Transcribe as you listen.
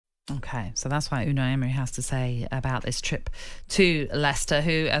Okay, so that's why Unai Emery has to say about this trip to Leicester,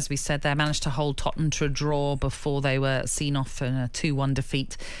 who, as we said, they managed to hold Tottenham to a draw before they were seen off in a 2-1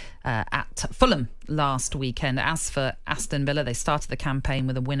 defeat at Fulham last weekend. As for Aston Villa, they started the campaign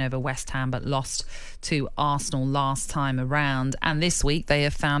with a win over West Ham but lost to Arsenal last time around. And this week they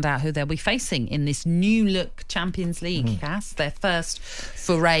have found out who they'll be facing in this new look Champions League, Cass. Their first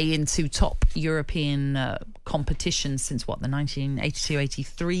foray into top European competition since the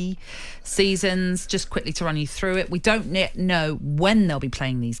 1982-83 seasons. Just quickly to run you through it, we don't yet know when they'll be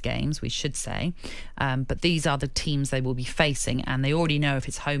playing these games, we should say, but these are the teams they will be facing, and they already know if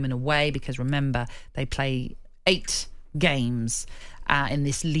it's home and away, because remember, they play 8 games in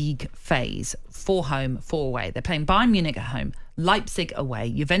this league phase, 4 home, 4 away. They're playing Bayern Munich at home, Leipzig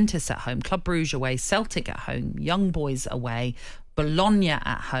away, Juventus at home, Club Brugge away, Celtic at home, Young Boys away, Bologna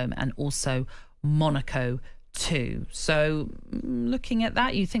at home, and also Monaco too. So looking at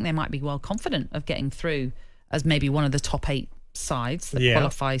that, you think they might be well confident of getting through as maybe one of the top 8 sides that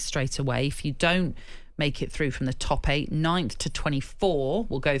qualify straight away. If you don't make it through from the top 8, 9th to 24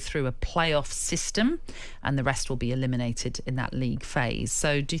 will go through a playoff system, and the rest will be eliminated in that league phase.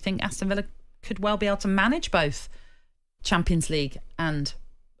 So do you think Aston Villa could well be able to manage both Champions League and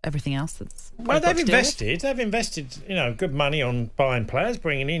everything else that's they've invested, good money on buying players,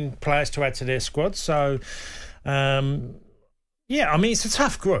 bringing in players to add to their squad. So it's a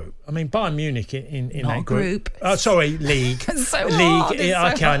tough group. I mean, Bayern Munich in that group. Oh, sorry, league. It's so league. Hard. It's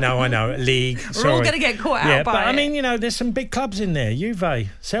Okay, so I know. League. We're all going to get caught out by but it. I mean, there's some big clubs in there. Juve,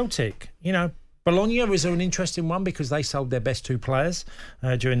 Celtic. Bologna is an interesting one because they sold their best 2 players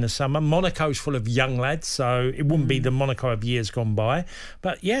during the summer. Monaco's full of young lads, so it wouldn't be the Monaco of years gone by.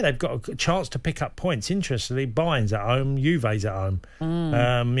 But yeah, they've got a chance to pick up points. Interestingly, Bayern's at home, Juve's at home,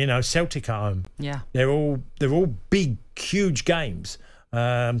 Celtic at home. Yeah, they're all big, huge games.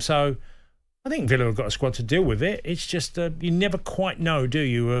 So I think Villa have got a squad to deal with it. It's just you never quite know, do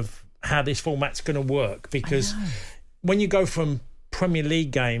you, of how this format's going to work, because when you go from Premier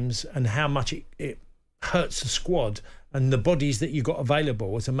League games and how much it hurts the squad and the bodies that you've got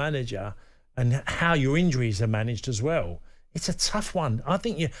available as a manager and how your injuries are managed as well. It's a tough one. I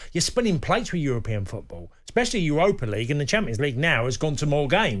think you're spinning plates with European football, especially Europa League, and the Champions League now has gone to more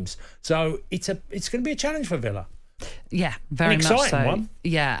games. So it's going to be a challenge for Villa. Yeah, very much so. One.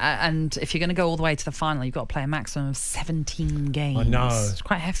 Yeah, and if you're going to go all the way to the final, you've got to play a maximum of 17 games. I know. It's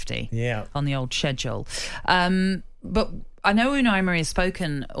quite hefty on the old schedule. But I know Unai Emery has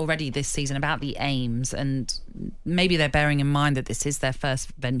spoken already this season about the aims, and maybe they're bearing in mind that this is their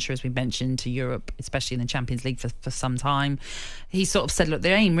first venture, as we mentioned, to Europe, especially in the Champions League for some time. He sort of said, look,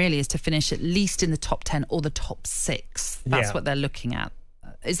 their aim really is to finish at least in the top 10 or the top 6. That's what they're looking at.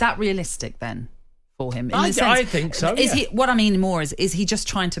 Is that realistic then for him? I think so. Is he? What I mean more is he just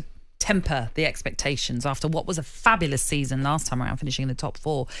trying to temper the expectations after what was a fabulous season last time around, finishing in the top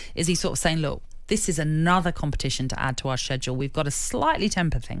 4? Is he sort of saying, look, this is another competition to add to our schedule. We've got to slightly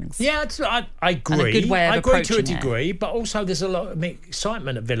temper things. Yeah, I agree. And a good way of I agree to a approaching degree, but also there's a lot of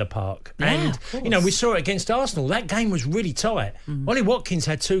excitement at Villa Park. Yeah, and, we saw it against Arsenal. That game was really tight. Ollie Watkins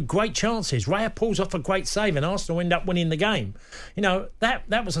had 2 great chances. Raya pulls off a great save and Arsenal end up winning the game.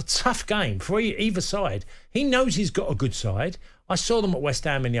 That was a tough game for either side. He knows he's got a good side. I saw them at West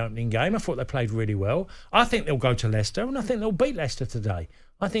Ham in the opening game. I thought they played really well. I think they'll go to Leicester, and I think they'll beat Leicester today.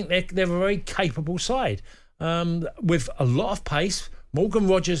 I think they're a very capable side with a lot of pace. Morgan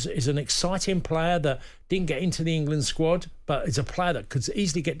Rogers is an exciting player that didn't get into the England squad, but is a player that could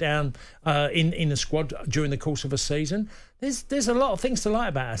easily get down in the squad during the course of a season. There's a lot of things to like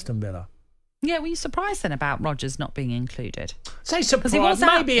about Aston Villa. Yeah, were you surprised then about Rodgers not being included? Say surprised. He was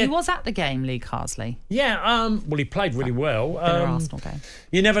at the game, Lee Carsley. Yeah, well, he played really well. Arsenal game.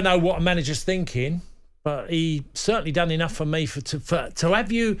 You never know what a manager's thinking, but he certainly done enough for me to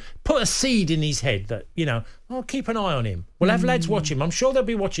have you put a seed in his head that, I'll keep an eye on him. We'll have lads watch him. I'm sure they'll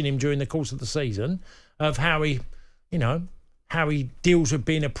be watching him during the course of the season of how he deals with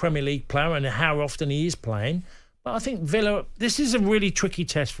being a Premier League player and how often he is playing. But I think Villa, this is a really tricky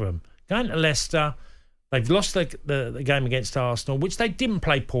test for them. Going to Leicester, they've lost the game against Arsenal, which they didn't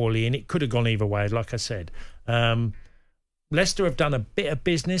play poorly, and it could have gone either way, like I said. Leicester have done a bit of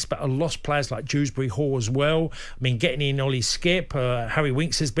business, but have lost players like Dewsbury Hall as well. I mean, getting in Ollie Skipp, Harry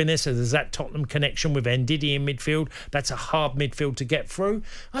Winks has been there, so there's that Tottenham connection with Ndidi in midfield. That's a hard midfield to get through.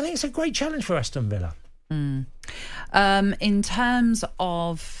 I think it's a great challenge for Aston Villa. In terms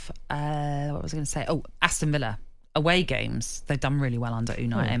of, what was I going to say? Oh, Aston Villa. Away games, they've done really well under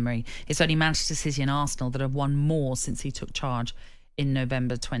Unai Emery. It's only Manchester City and Arsenal that have won more since he took charge in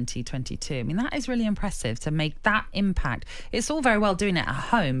November 2022. I mean, that is really impressive to make that impact. It's all very well doing it at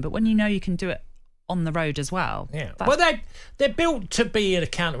home, but when you know you can do it on the road as well. Yeah. Well, they're built to be a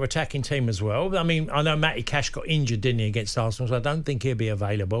counter-attacking team as well. I mean, I know Matty Cash got injured, didn't he, against Arsenal, so I don't think he'll be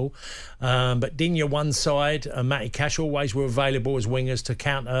available. But Digne one side and Matty Cash always were available as wingers to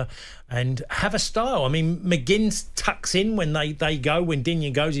counter and have a style. I mean, McGinn tucks in when they go. When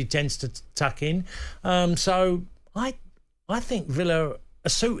Digne goes, he tends to tuck in. So I think Villa are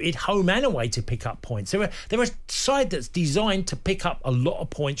suited home and away to pick up points. They're a side that's designed to pick up a lot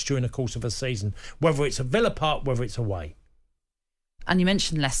of points during the course of a season, whether it's at Villa Park, whether it's away. And you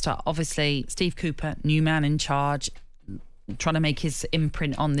mentioned Leicester. Obviously, Steve Cooper, new man in charge, trying to make his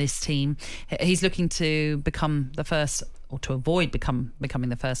imprint on this team. He's looking to become the first, or to avoid becoming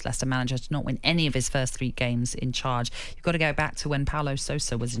the first Leicester manager to not win any of his first 3 games in charge. You've got to go back to when Paulo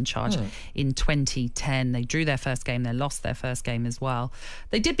Sousa was in charge in 2010. They drew their first game. They lost their first game as well.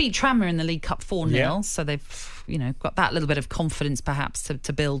 They did beat Tranmere in the League Cup 4-0, so they've got that little bit of confidence perhaps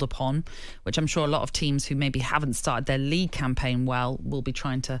to build upon, which I'm sure a lot of teams who maybe haven't started their league campaign well will be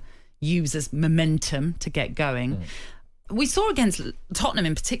trying to use as momentum to get going. We saw against Tottenham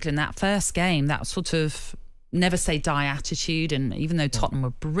in particular in that first game, that sort of never say die attitude, and even though Tottenham were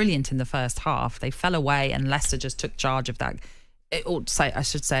brilliant in the first half, they fell away and Leicester just took charge of that. I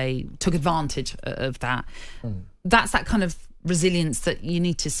should say took advantage of that. That's that kind of resilience that you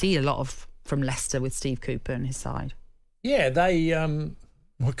need to see a lot of from Leicester with Steve Cooper and his side. Yeah, they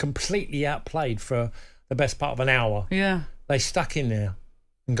were completely outplayed for the best part of an hour. Yeah, they stuck in there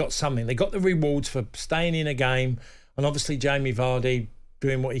and got something. They got the rewards for staying in a game, and obviously Jamie Vardy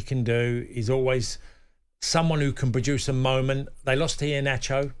doing what he can do. He's always someone who can produce a moment. They lost to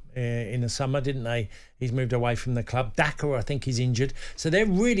Iheanacho in the summer, didn't they? He's moved away from the club. Daka, I think, he's injured. So they're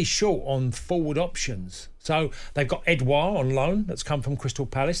really short on forward options. So they've got Edouard on loan that's come from Crystal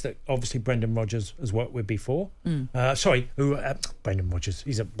Palace that obviously Brendan Rodgers has worked with before. Brendan Rodgers.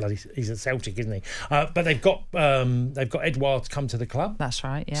 He's a Celtic, isn't he? But they've got Edouard to come to the club. That's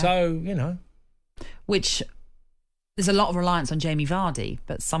right. Yeah. So which. There's a lot of reliance on Jamie Vardy,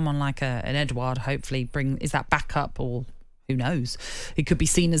 but someone like an Edouard hopefully is that backup, or who knows? He could be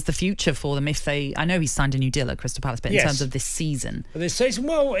seen as the future for them if they. I know he's signed a new deal at Crystal Palace, but in terms of this season,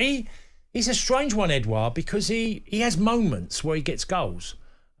 well, he's a strange one, Edouard, because he has moments where he gets goals.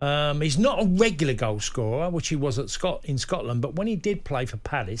 He's not a regular goal scorer, which he was in Scotland, but when he did play for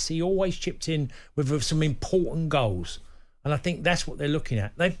Palace, he always chipped in with some important goals, and I think that's what they're looking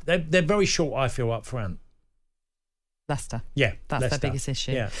at. They're very short, I feel, up front. Leicester. Yeah, that's Leicester. their biggest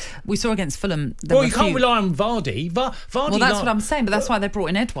issue. Yeah. We saw against Fulham. You can't rely on Vardy. Vardy. Well, that's what I'm saying, but that's why they brought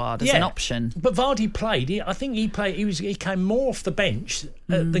in Edouard as an option. But Vardy played. I think he played. He came more off the bench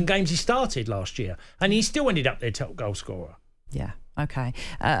than games he started last year, and he still ended up their top goal scorer. Yeah. Okay.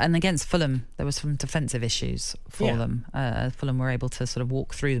 And against Fulham, there was some defensive issues for them. Fulham were able to sort of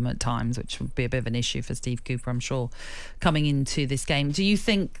walk through them at times, which would be a bit of an issue for Steve Cooper, I'm sure, coming into this game. Do you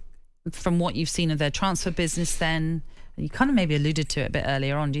think, from what you've seen of their transfer business then, you kind of maybe alluded to it a bit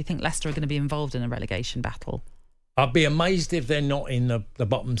earlier on, do you think Leicester are going to be involved in a relegation battle? I'd be amazed if they're not in the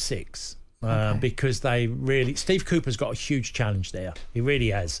bottom 6 because Steve Cooper's got a huge challenge there. He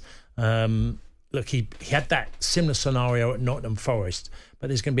really has. Look, he had that similar scenario at Nottingham Forest, but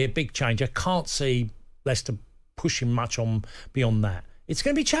there's going to be a big change. I can't see Leicester pushing much on beyond that. It's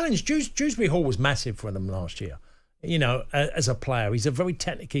going to be challenged. Dewsbury Hall was massive for them last year. As a player, he's a very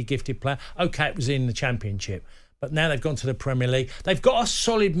technically gifted player. Okay, it was in the Championship, but now they've gone to the Premier League. They've got a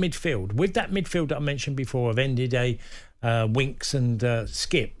solid midfield. With that midfield that I mentioned before of Ndidi, Winks and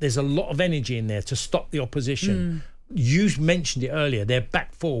Skip, there's a lot of energy in there to stop the opposition. You mentioned it earlier. Their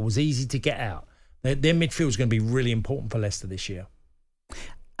back four was easy to get out. Their midfield is going to be really important for Leicester this year.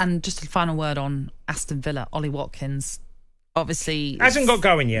 And just a final word on Aston Villa. Ollie Watkins obviously hasn't got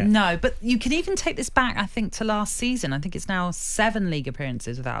going yet. No, but you can even take this back, I think, to last season. I think it's now 7 league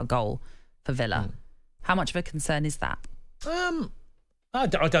appearances without a goal for Villa. How much of a concern is that? I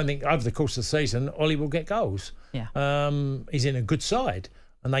don't think over the course of the season Ollie will get goals. Yeah. He's in a good side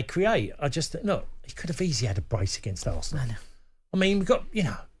and they create. I just look, he could have easily had a brace against Arsenal. I mean, we've got,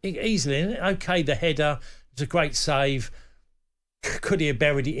 easily. Okay, the header, it's a great save. Could he have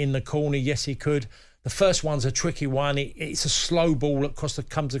buried it in the corner? Yes, he could. The first one's a tricky one. It's a slow ball that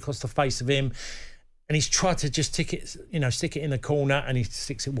comes across the face of him, and he's tried to just stick it in the corner, and he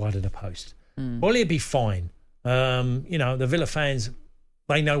sticks it wide of the post. Well, he'll be fine. The Villa fans,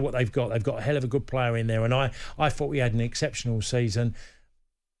 they know what they've got. They've got a hell of a good player in there, and I thought we had an exceptional season.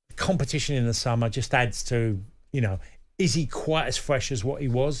 The competition in the summer just adds to, is he quite as fresh as what he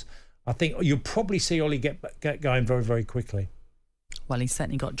was? I think you'll probably see Ollie get going very, very quickly. Well, he's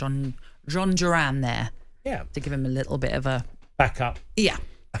certainly got John Duran there. Yeah. To give him a little bit of a... Backup. Yeah.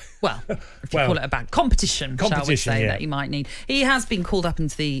 Well, if you call it a bad competition, shall we say, that he might need. He has been called up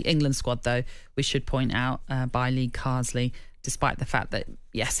into the England squad, though, we should point out, by Lee Carsley, despite the fact that,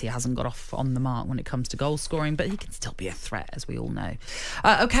 yes, he hasn't got off on the mark when it comes to goal scoring, but he can still be a threat, as we all know.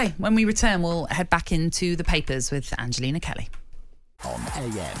 OK, when we return, we'll head back into the papers with Angelina Kelly. On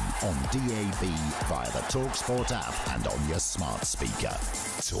AM, on DAB, via the talkSPORT app and on your smart speaker.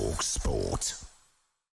 talkSPORT.